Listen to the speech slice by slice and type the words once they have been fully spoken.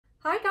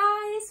Hi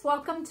guys,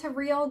 welcome to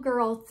Real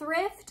Girl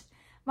Thrift.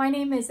 My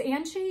name is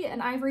Angie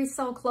and I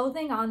resell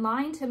clothing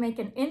online to make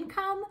an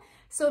income.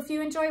 So if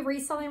you enjoy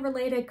reselling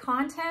related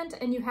content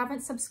and you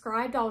haven't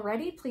subscribed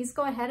already, please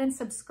go ahead and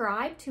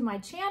subscribe to my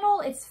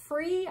channel. It's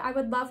free. I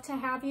would love to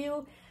have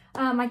you.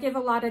 I give a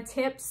lot of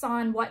tips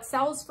on what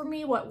sells for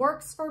me, what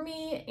works for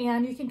me,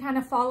 and you can kind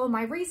of follow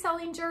my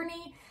reselling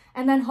journey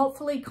and then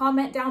hopefully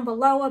comment down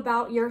below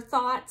about your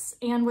thoughts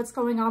and what's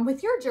going on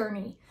with your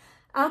journey.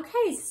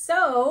 Okay,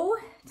 so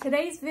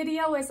today's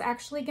video is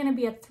actually going to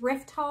be a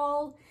thrift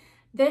haul.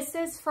 This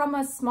is from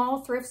a small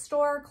thrift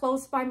store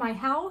close by my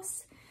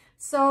house.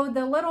 So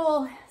the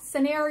little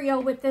scenario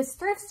with this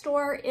thrift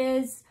store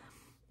is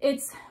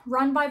it's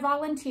run by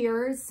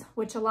volunteers,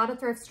 which a lot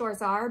of thrift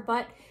stores are,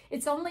 but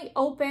it's only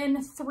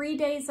open 3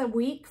 days a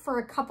week for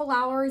a couple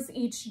hours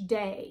each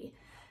day.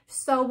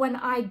 So when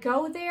I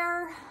go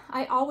there,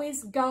 I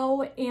always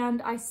go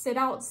and I sit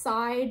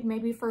outside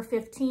maybe for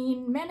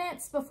 15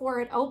 minutes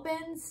before it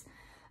opens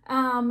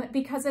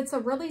because it's a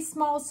really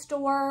small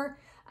store.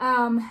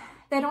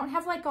 They don't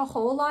have like a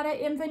whole lot of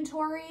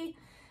inventory,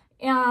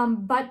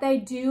 but they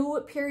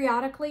do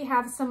periodically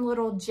have some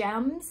little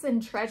gems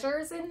and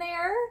treasures in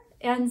there.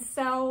 And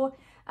so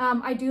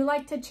I do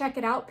like to check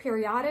it out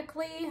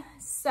periodically.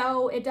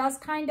 So it does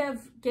kind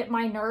of get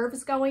my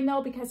nerves going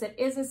though, because it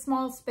is a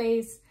small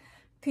space.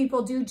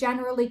 People do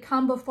generally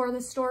come before the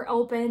store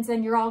opens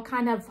and you're all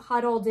kind of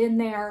huddled in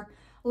there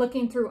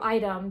looking through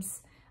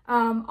items.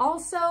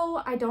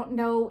 Also, I don't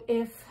know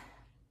if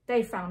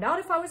they found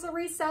out if I was a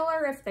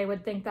reseller, if they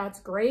would think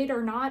that's great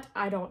or not.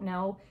 I don't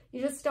know.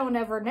 You just don't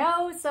ever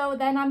know. So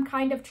then I'm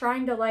kind of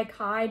trying to like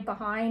hide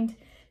behind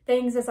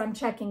things as I'm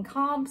checking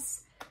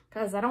comps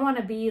because I don't want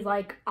to be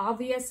like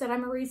obvious that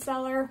I'm a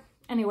reseller.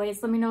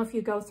 Anyways, let me know if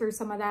you go through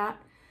some of that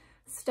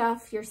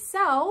stuff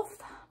yourself.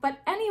 But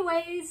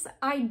anyways,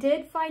 I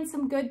did find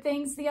some good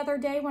things the other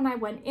day when I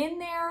went in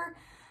there.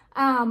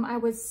 I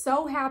was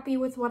so happy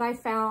with what I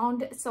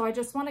found. So I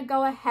just want to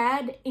go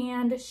ahead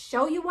and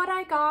show you what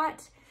I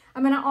got.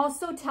 I'm going to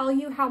also tell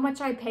you how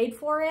much I paid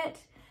for it.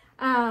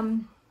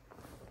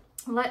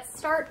 Let's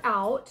start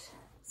out.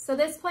 So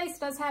this place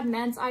does have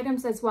men's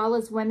items as well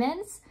as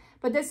women's,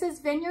 but this is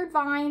Vineyard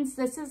Vines.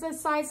 This is a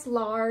size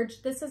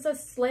large. This is a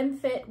slim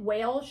fit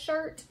whale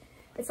shirt.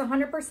 It's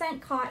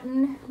 100%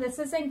 cotton. This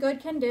is in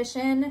good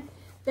condition.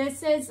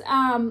 This is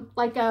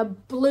like a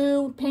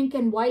blue, pink,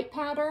 and white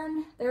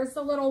pattern. There's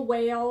the little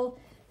whale.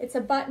 It's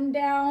a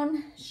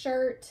button-down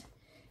shirt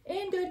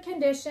in good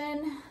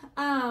condition.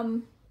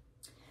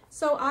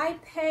 So I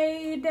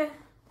paid,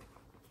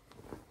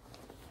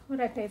 what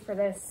did I pay for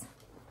this?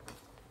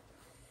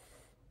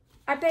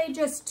 I paid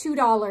just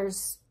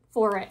 $2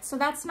 for it. So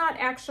that's not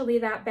actually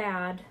that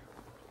bad.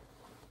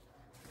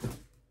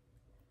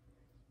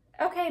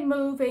 Okay,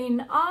 moving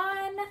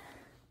on.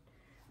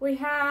 We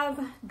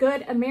have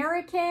Good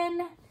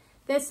American.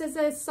 This is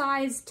a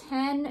size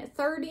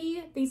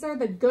 10-30. These are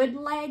the Good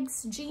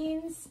Legs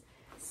jeans.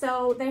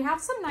 So they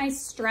have some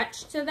nice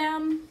stretch to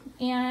them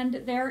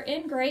and they're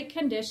in great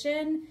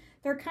condition.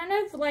 They're kind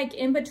of like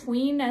in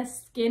between a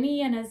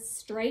skinny and a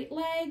straight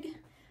leg.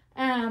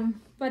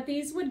 But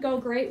these would go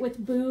great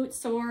with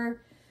boots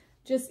or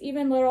just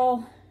even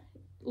little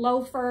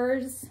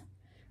loafers,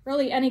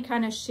 really any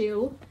kind of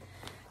shoe.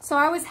 So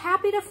I was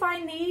happy to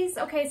find these.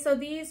 Okay, so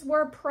these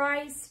were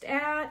priced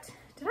at,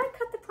 did I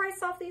cut the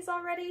price off these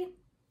already?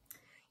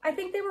 I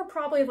think they were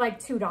probably like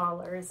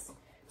 $2.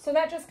 So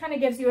that just kind of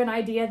gives you an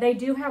idea. They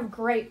do have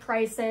great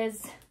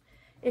prices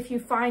if you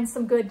find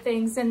some good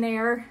things in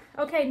there.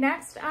 Okay,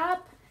 next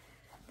up,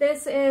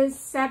 this is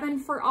 7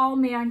 for All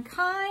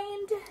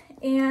Mankind.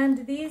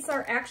 And these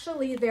are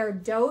actually their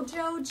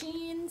Dojo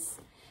jeans.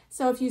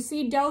 So if you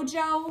see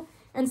Dojo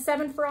and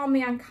 7 for All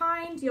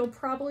Mankind, you'll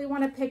probably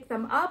want to pick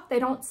them up. They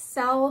don't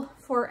sell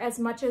for as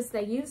much as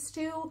they used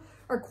to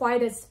or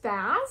quite as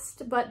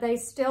fast, but they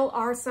still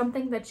are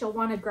something that you'll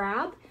want to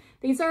grab.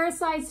 These are a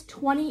size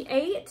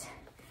 28,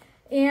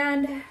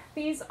 and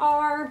these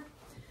are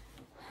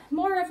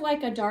more of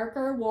like a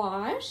darker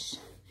wash.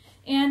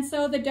 And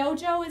so the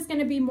Dojo is going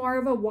to be more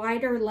of a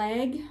wider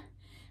leg,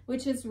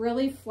 which is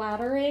really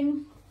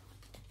flattering.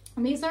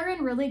 And these are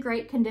in really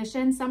great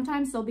condition.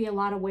 Sometimes there'll be a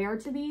lot of wear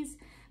to these,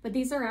 but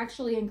these are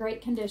actually in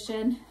great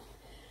condition.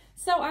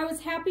 So I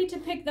was happy to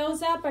pick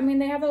those up. I mean,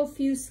 they have a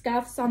few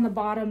scuffs on the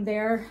bottom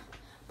there,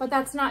 but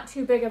that's not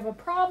too big of a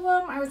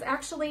problem. I was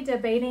actually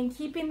debating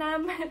keeping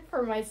them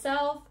for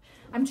myself.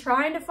 I'm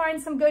trying to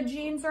find some good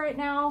jeans right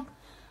now,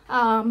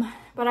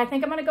 but I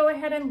think I'm gonna go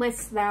ahead and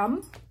list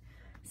them.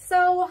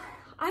 So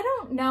I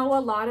don't know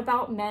a lot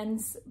about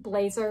men's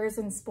blazers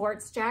and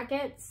sports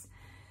jackets,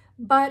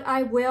 but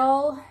I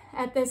will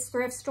at this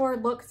thrift store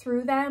look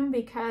through them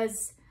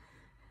because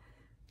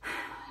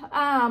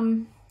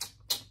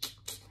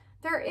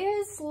there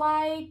is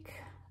like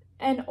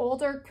an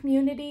older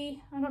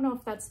community. I don't know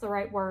if that's the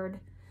right word.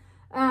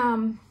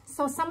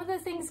 So some of the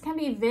things can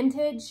be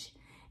vintage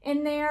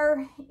in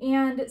there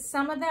and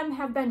some of them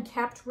have been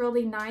kept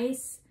really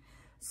nice.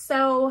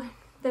 So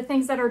the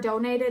things that are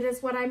donated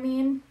is what I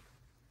mean.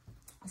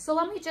 So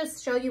let me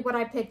just show you what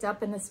I picked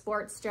up in the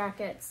sports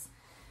jackets.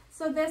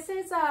 So this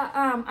is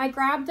I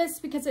grabbed this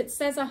because it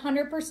says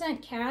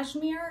 100%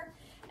 cashmere,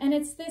 and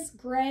it's this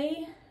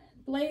gray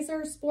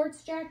blazer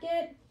sports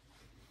jacket.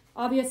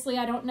 Obviously,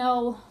 I don't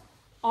know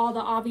all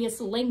the obvious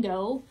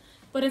lingo,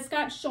 but it's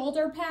got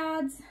shoulder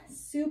pads,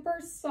 super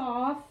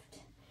soft.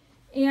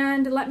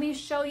 And let me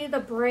show you the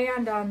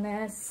brand on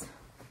this.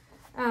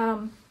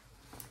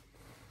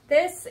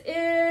 This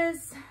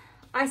is,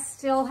 I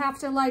still have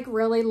to like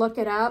really look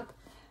it up.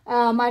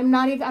 I'm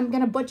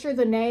gonna butcher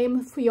the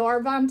name,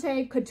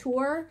 Fiorvante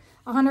Couture,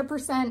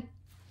 100%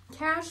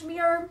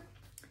 cashmere.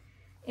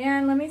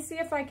 And let me see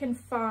if I can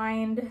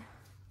find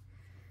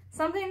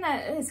something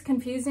that is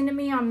confusing to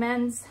me on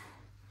men's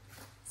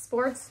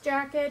sports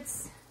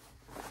jackets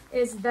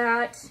is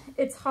that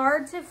it's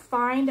hard to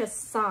find a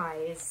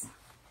size.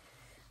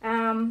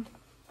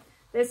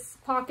 This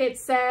pocket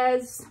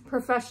says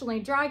professionally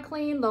dry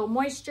clean, low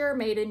moisture,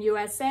 made in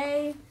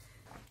USA.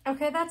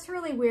 Okay, that's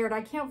really weird.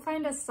 I can't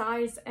find a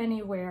size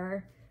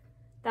anywhere.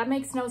 That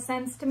makes no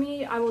sense to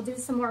me. I will do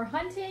some more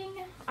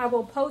hunting. I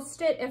will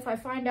post it if I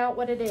find out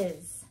what it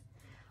is.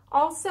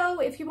 Also,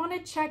 if you want to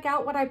check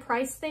out what I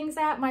price things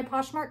at, my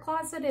Poshmark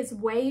closet is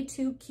way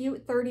too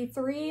cute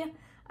 33.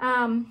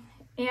 And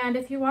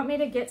if you want me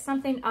to get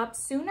something up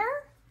sooner,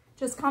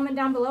 just comment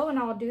down below and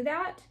I'll do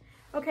that.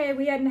 Okay,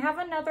 we have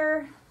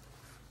another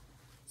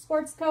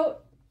sports coat.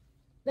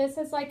 This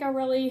is like a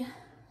really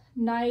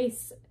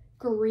nice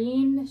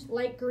green,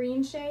 light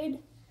green shade,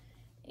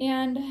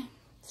 and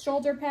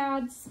shoulder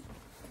pads.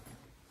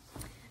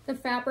 The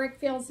fabric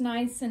feels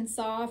nice and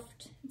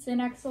soft. It's in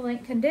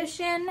excellent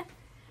condition.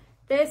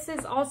 This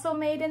is also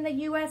made in the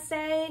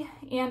USA,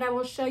 and I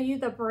will show you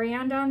the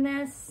brand on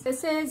this.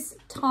 This is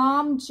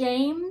Tom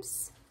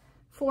James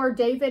for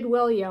David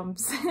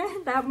Williams.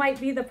 That might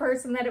be the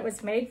person that it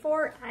was made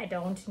for. I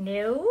don't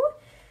know.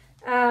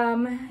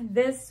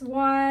 This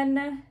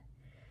one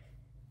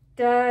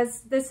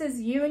this is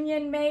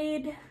union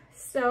made.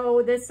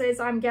 So this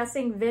is, I'm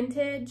guessing,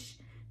 vintage.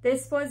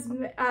 This was,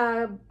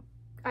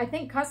 I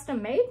think,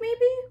 custom made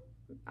maybe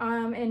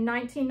in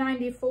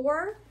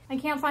 1994. I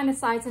can't find a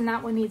size in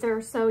that one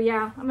either. So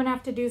yeah, I'm gonna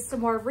have to do some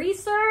more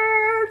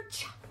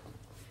research.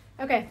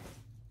 Okay.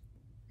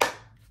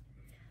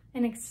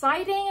 An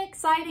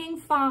exciting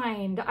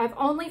find. I've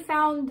only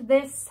found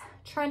this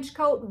trench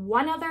coat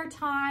one other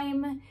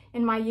time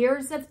in my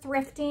years of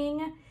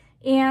thrifting,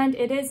 and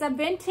it is a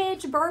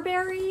vintage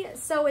Burberry.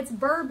 So it's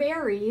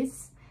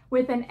Burberry's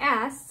with an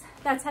S.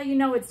 That's how you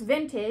know it's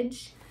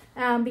vintage,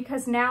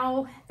 because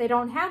now they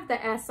don't have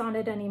the S on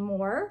it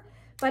anymore.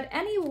 But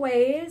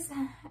anyways,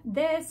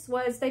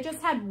 they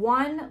just had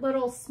one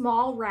little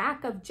small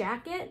rack of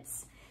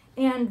jackets,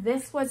 and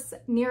this was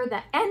near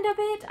the end of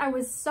it. I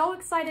was so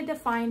excited to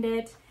find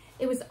it.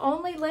 It was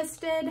only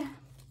listed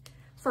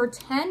for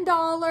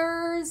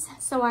 $10,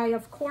 so I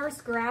of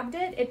course grabbed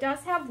it. It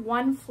does have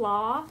one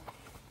flaw.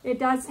 It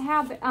does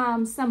have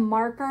some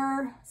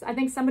marker. I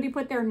think somebody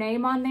put their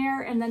name on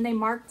there and then they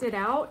marked it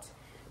out.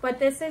 But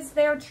this is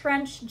their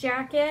trench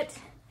jacket.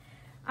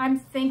 I'm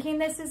thinking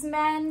this is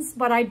men's,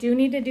 but I do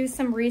need to do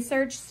some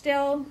research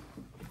still.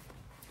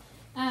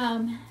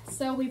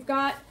 So we've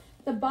got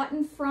the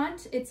button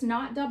front. It's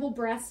not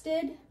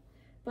double-breasted,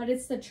 but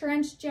it's the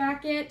trench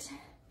jacket,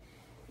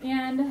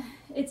 and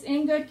it's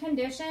in good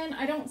condition.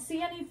 I don't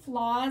see any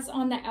flaws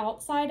on the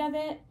outside of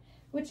it,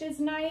 which is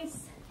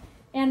nice.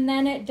 And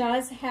then it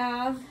does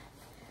have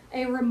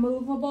a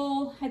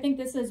removable, I think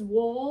this is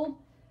wool,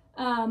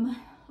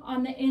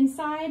 on the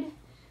inside,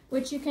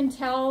 which you can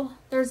tell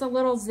there's a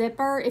little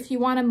zipper if you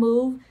want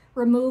to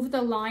remove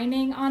the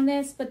lining on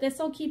this, but this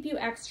will keep you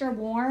extra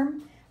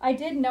warm. I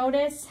did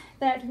notice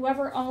that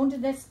whoever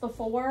owned this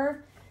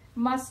before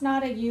must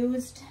not have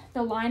used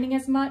the lining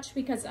as much,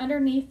 because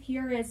underneath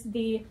here is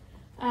the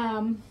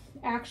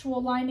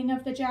actual lining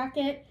of the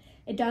jacket.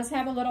 It does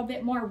have a little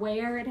bit more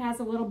wear. It has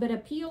a little bit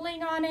of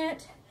peeling on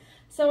it.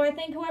 So I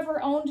think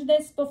whoever owned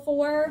this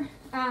before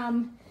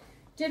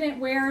didn't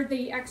wear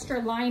the extra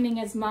lining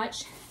as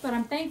much, but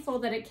I'm thankful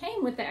that it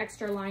came with the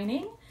extra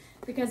lining,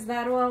 because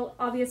that will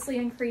obviously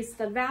increase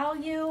the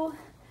value.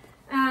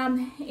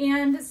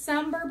 And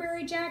some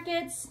Burberry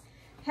jackets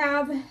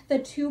have the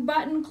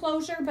 2-button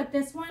closure, but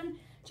this one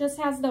just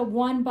has the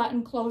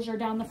 1-button closure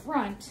down the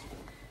front.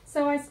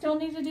 So I still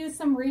need to do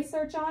some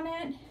research on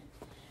it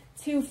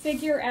to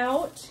figure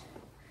out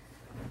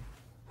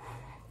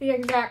the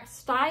exact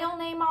style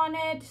name on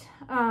it.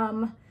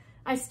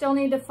 I still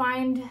need to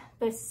find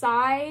the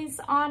size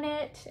on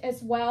it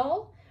as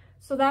well.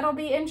 So that'll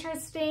be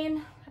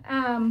interesting.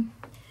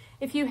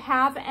 If you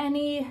have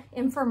any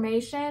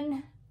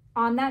information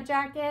on that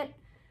jacket,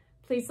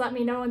 please let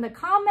me know in the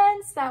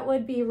comments. That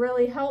would be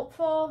really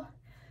helpful.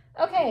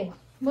 Okay,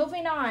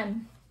 moving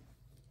on.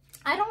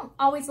 I don't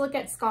always look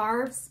at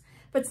scarves,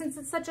 but since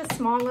it's such a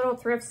small little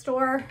thrift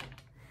store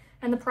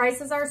and the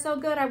prices are so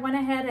good, I went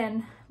ahead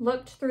and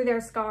looked through their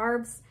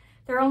scarves.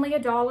 They're only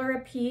 $1 a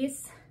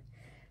piece,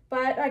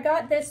 but I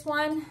got this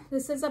one.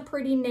 This is a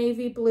pretty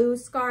navy blue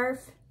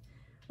scarf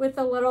with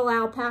a little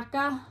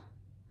alpaca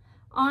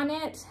on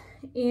it,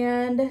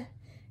 and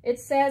it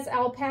says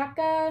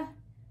alpaca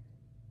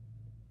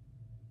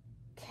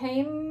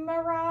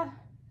camarage.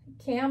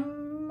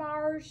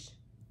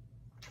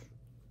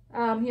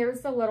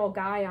 Here's the little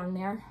guy on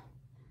there.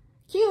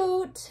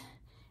 Cute.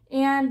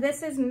 And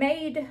this is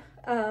made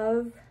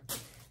of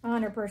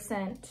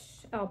 100%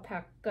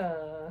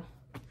 alpaca.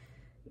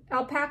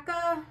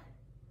 Alpaca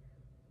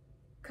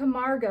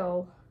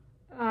Camargo.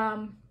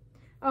 Oh,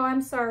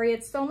 I'm sorry.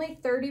 It's only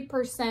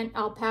 30%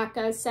 alpaca,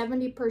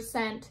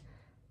 70%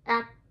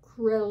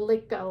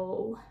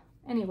 acrylico.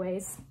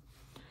 Anyways,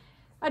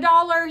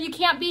 $1. You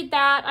can't beat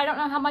that. I don't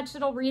know how much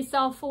it'll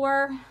resell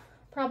for.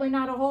 Probably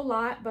not a whole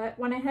lot, but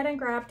went ahead and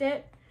grabbed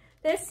it.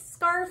 This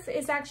scarf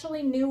is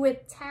actually new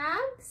with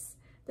tags.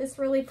 This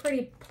really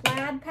pretty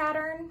plaid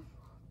pattern.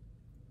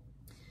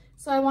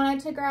 So I wanted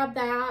to grab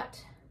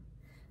that.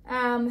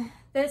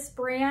 This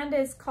brand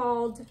is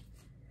called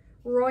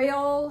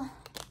Royal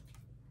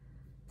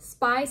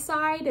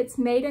Speyside. It's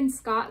made in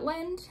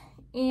Scotland,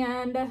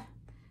 and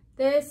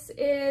this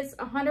is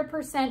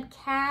 100%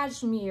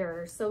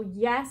 cashmere. So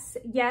yes,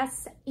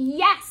 yes,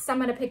 yes, I'm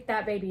gonna pick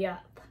that baby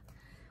up.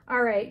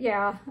 All right,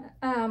 yeah,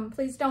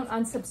 please don't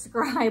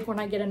unsubscribe when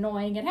I get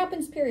annoying. It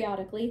happens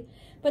periodically,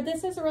 but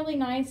this is really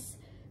nice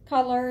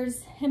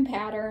colors and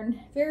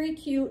pattern, very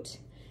cute.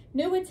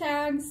 New with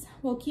tags,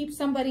 will keep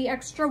somebody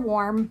extra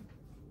warm.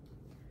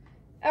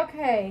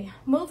 Okay,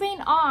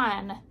 moving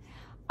on.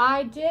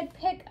 I did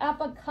pick up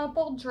a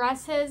couple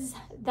dresses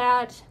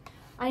that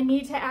I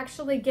need to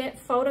actually get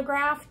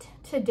photographed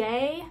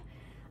today.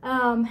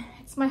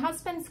 It's my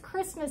husband's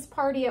Christmas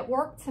party at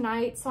work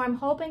tonight, so I'm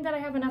hoping that I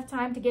have enough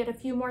time to get a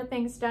few more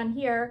things done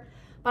here,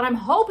 but I'm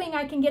hoping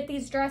I can get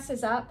these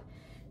dresses up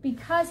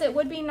because it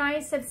would be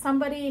nice if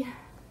somebody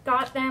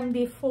got them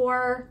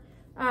before,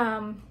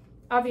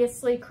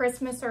 obviously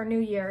Christmas or New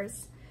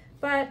Year's.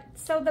 But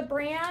so the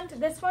brand,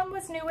 this one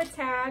was new with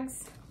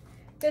tags.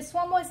 This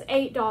one was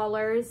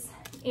 $8,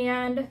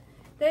 and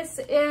this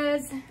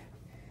is,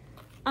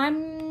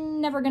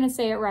 I'm never gonna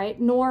say it right,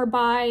 nor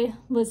by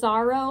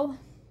Lazaro.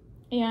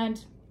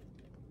 And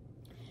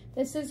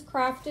this is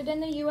crafted in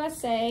the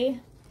USA.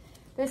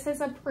 This is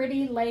a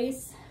pretty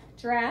lace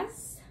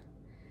dress.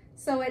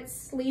 So it's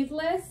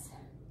sleeveless,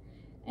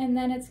 and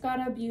then it's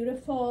got a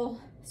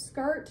beautiful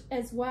skirt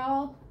as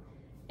well.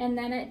 And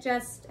then it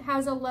just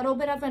has a little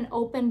bit of an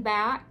open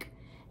back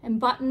and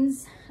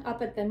buttons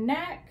up at the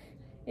neck.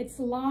 It's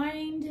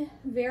lined,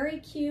 very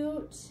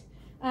cute.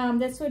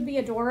 This would be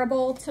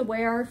adorable to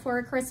wear for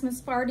a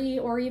Christmas party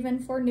or even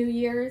for New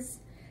Year's.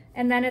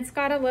 And then it's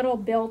got a little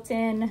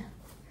built-in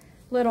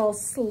little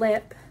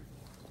slip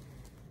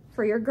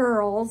for your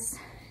girls,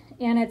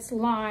 and it's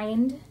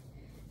lined,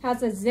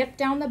 has a zip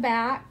down the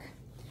back.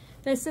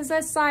 This is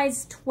a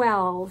size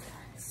 12.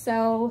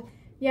 So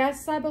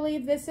yes, I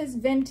believe this is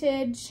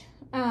vintage.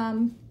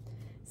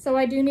 So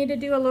I do need to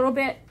do a little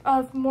bit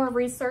of more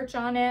research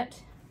on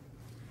it.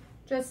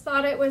 Just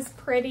thought it was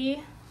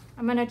pretty.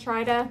 I'm gonna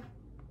try to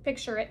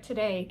picture it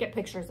today, get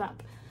pictures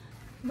up.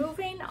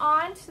 Moving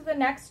on to the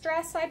next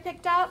dress I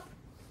picked up.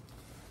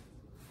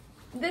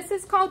 This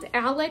is called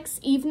Alex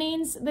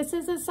Evenings. This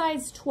is a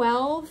size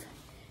 12,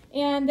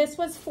 and this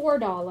was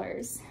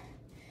 $4.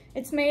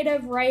 It's made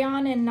of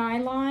rayon and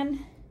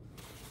nylon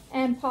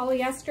and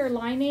polyester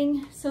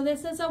lining. So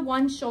this is a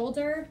one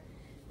shoulder.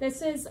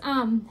 This is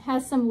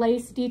has some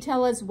lace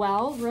detail as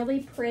well, really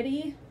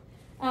pretty.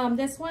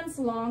 This one's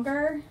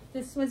longer.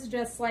 This was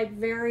just like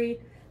very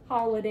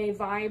holiday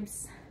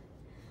vibes,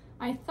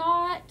 I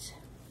thought.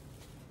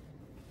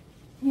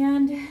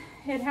 And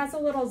it has a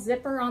little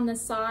zipper on the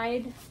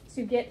side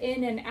to get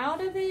in and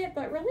out of it,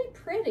 but really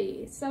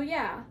pretty. So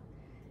yeah,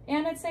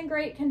 and it's in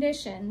great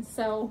condition.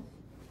 So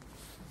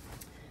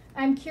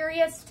I'm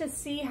curious to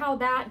see how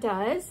that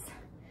does.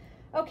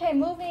 Okay,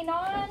 moving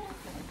on.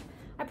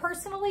 I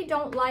personally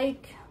don't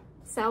like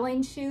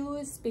selling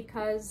shoes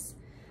because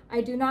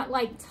I do not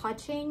like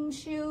touching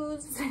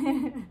shoes.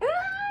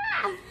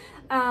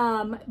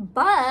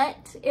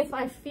 But if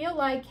I feel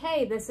like,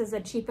 hey, this is a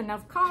cheap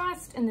enough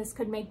cost and this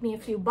could make me a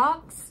few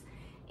bucks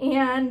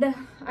and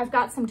I've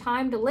got some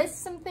time to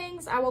list some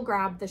things, I will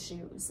grab the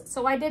shoes.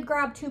 So I did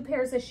grab 2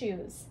 pairs of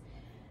shoes.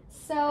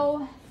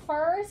 So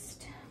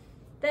first,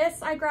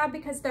 this I grabbed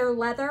because they're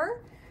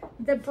leather.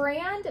 The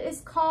brand is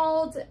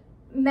called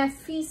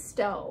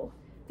Mephisto.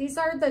 These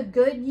are the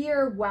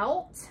Goodyear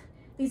Welt.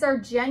 These are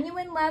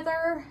genuine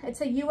leather.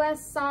 It's a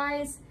US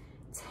size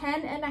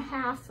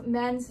 10.5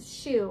 men's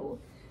shoe.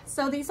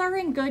 So these are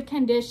in good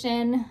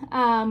condition.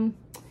 I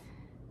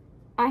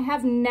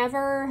have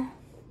never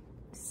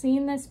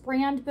seen this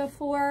brand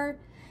before.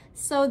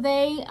 So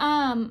they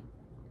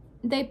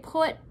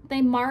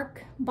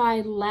mark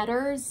by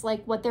letters,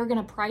 like what they're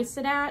gonna price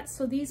it at.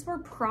 So these were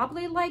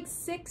probably like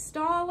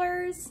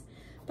 $6,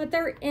 but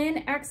they're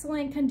in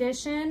excellent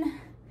condition.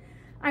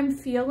 I'm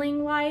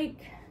feeling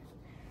like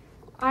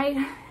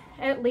I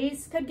at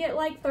least could get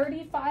like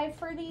 35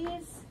 for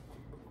these.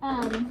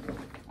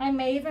 I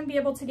may even be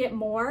able to get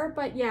more,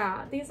 but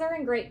yeah, these are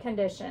in great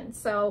condition.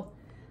 So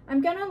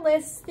I'm gonna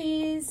list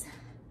these.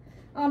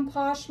 on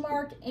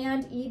Poshmark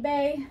and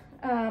eBay.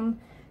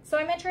 So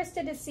I'm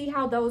interested to see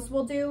how those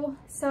will do.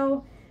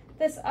 So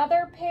this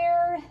other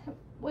pair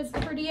was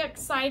pretty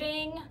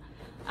exciting.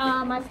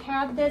 I've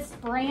had this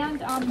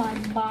brand on my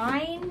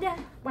mind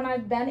when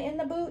I've been in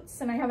the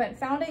boots, and I haven't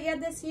found it yet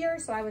this year,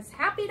 so I was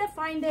happy to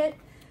find it.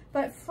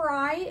 But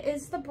Fry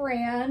is the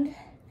brand,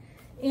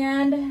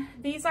 and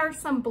these are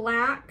some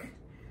black,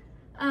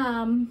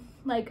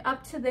 like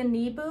up to the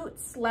knee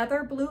boots,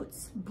 leather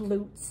boots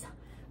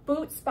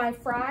by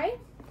Fry.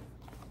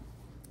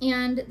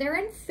 And they're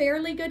in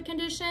fairly good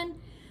condition.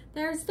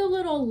 There's the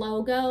little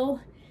logo.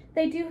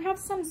 They do have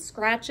some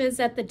scratches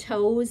at the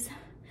toes.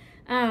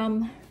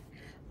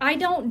 I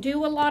don't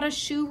do a lot of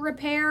shoe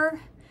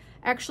repair.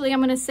 Actually, I'm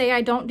gonna say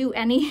I don't do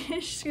any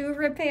shoe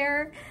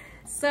repair.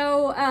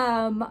 So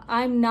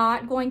I'm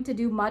not going to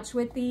do much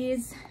with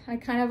these. I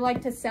kind of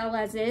like to sell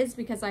as is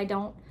because I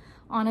don't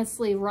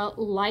honestly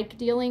like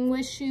dealing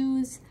with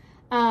shoes.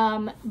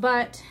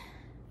 But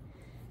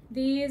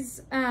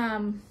these,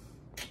 let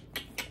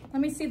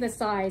me see the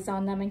size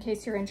on them in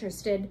case you're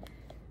interested.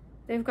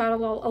 They've got a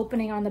little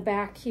opening on the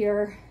back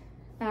here.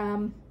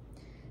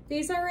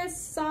 These are a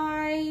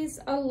size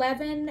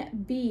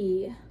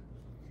 11B.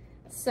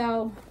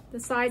 So the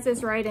size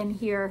is right in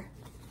here.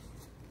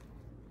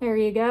 There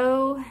you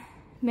go.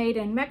 Made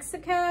in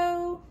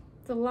Mexico.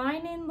 The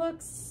lining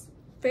looks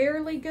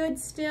fairly good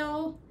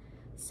still.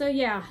 So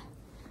yeah,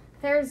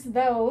 there's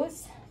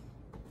those.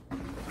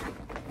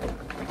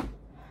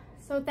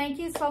 So thank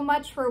you so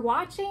much for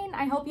watching.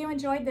 I hope you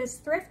enjoyed this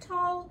thrift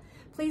haul.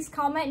 Please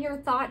comment your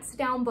thoughts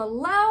down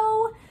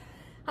below.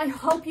 I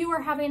hope you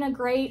are having a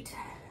great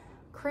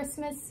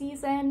Christmas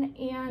season,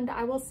 and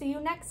I will see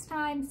you next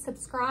time.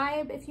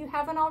 Subscribe if you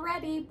haven't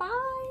already.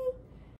 Bye.